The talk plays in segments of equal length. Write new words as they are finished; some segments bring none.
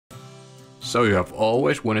So you have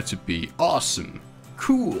always wanted to be awesome,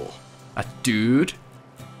 cool, a dude?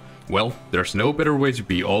 Well, there's no better way to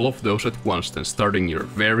be all of those at once than starting your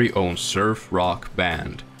very own surf rock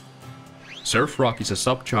band. Surf rock is a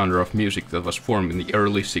subgenre of music that was formed in the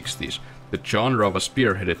early 60s. The genre was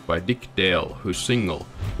spearheaded by Dick Dale, whose single,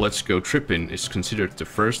 Let's Go Trippin', is considered the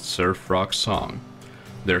first surf rock song.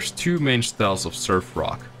 There's two main styles of surf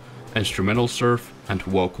rock, instrumental surf and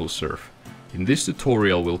vocal surf. In this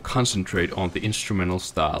tutorial we'll concentrate on the instrumental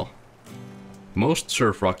style. Most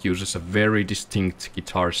surf rock uses a very distinct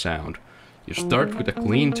guitar sound. You start with a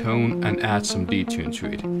clean tone and add some detune to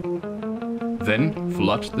it. Then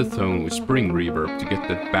flood the tone with spring reverb to get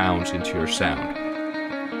that bounce into your sound.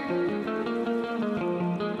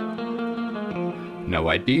 Now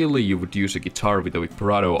ideally you would use a guitar with a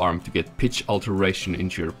vibrato arm to get pitch alteration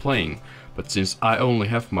into your playing, but since I only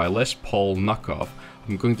have my Les Paul knockoff,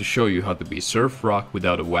 I'm going to show you how to be surf rock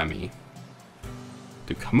without a whammy.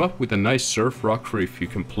 To come up with a nice surf rock riff, you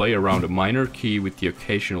can play around a minor key with the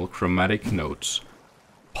occasional chromatic notes.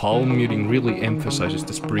 Palm muting really emphasizes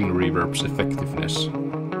the spring reverb's effectiveness.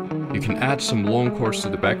 You can add some long chords to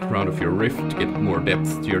the background of your riff to get more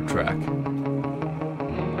depth to your track.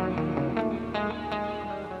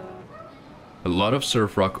 A lot of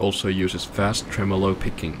surf rock also uses fast tremolo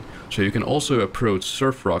picking, so you can also approach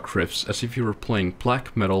surf rock riffs as if you were playing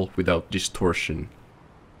black metal without distortion.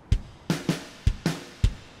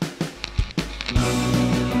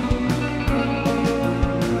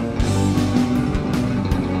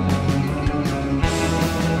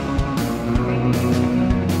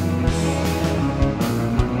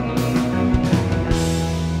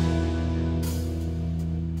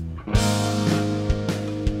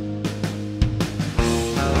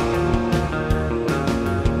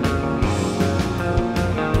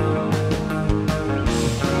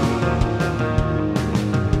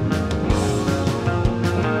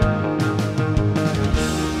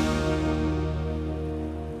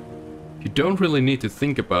 You don't really need to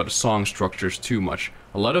think about song structures too much.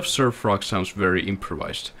 A lot of surf rock sounds very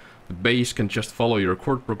improvised. The bass can just follow your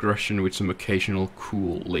chord progression with some occasional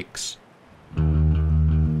cool licks. And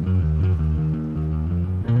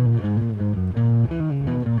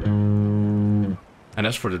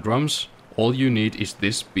as for the drums, all you need is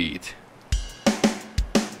this beat.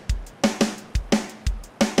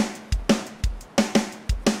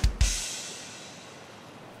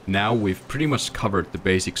 Now we've pretty much covered the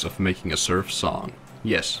basics of making a surf song.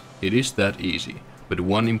 Yes, it is that easy, but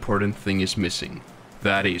one important thing is missing.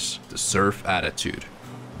 That is, the surf attitude.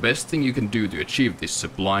 The best thing you can do to achieve this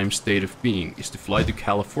sublime state of being is to fly to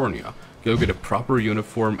California, go get a proper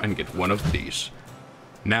uniform and get one of these.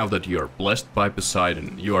 Now that you are blessed by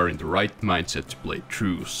Poseidon, you are in the right mindset to play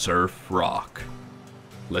true surf rock.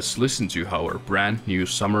 Let's listen to how our brand new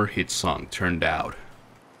summer hit song turned out.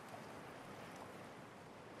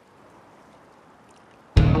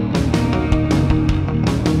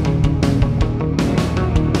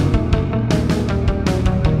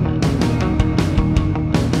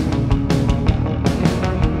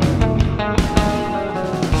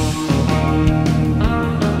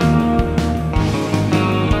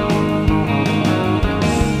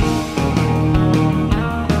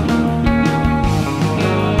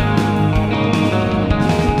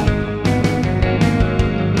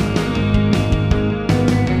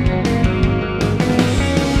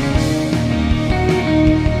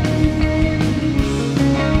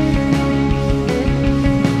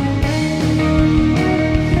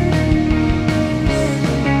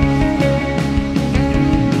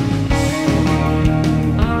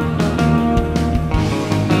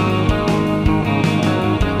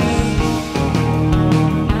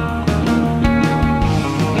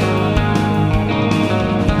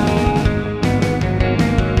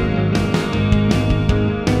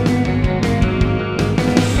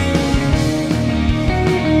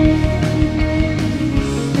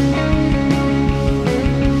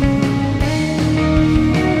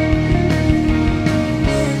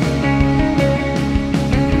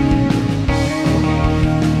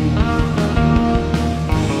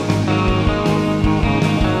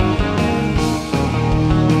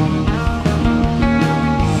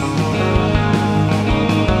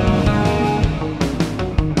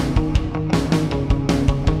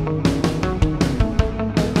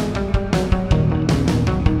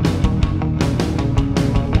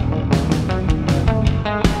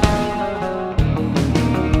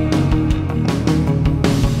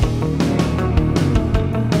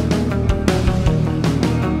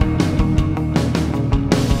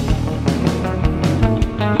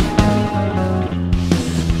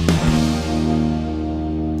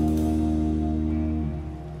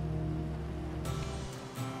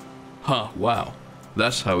 Huh, wow.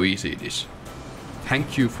 That's how easy it is.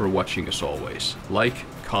 Thank you for watching as always. Like,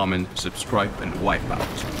 comment, subscribe and wipe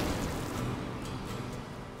out.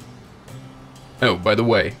 Oh, by the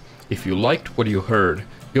way, if you liked what you heard,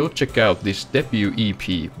 go check out this debut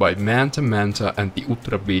EP by Manta Manta and the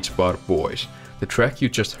Ultra Beach Bar Boys. The track you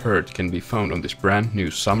just heard can be found on this brand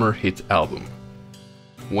new summer hit album.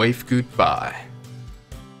 Wave goodbye.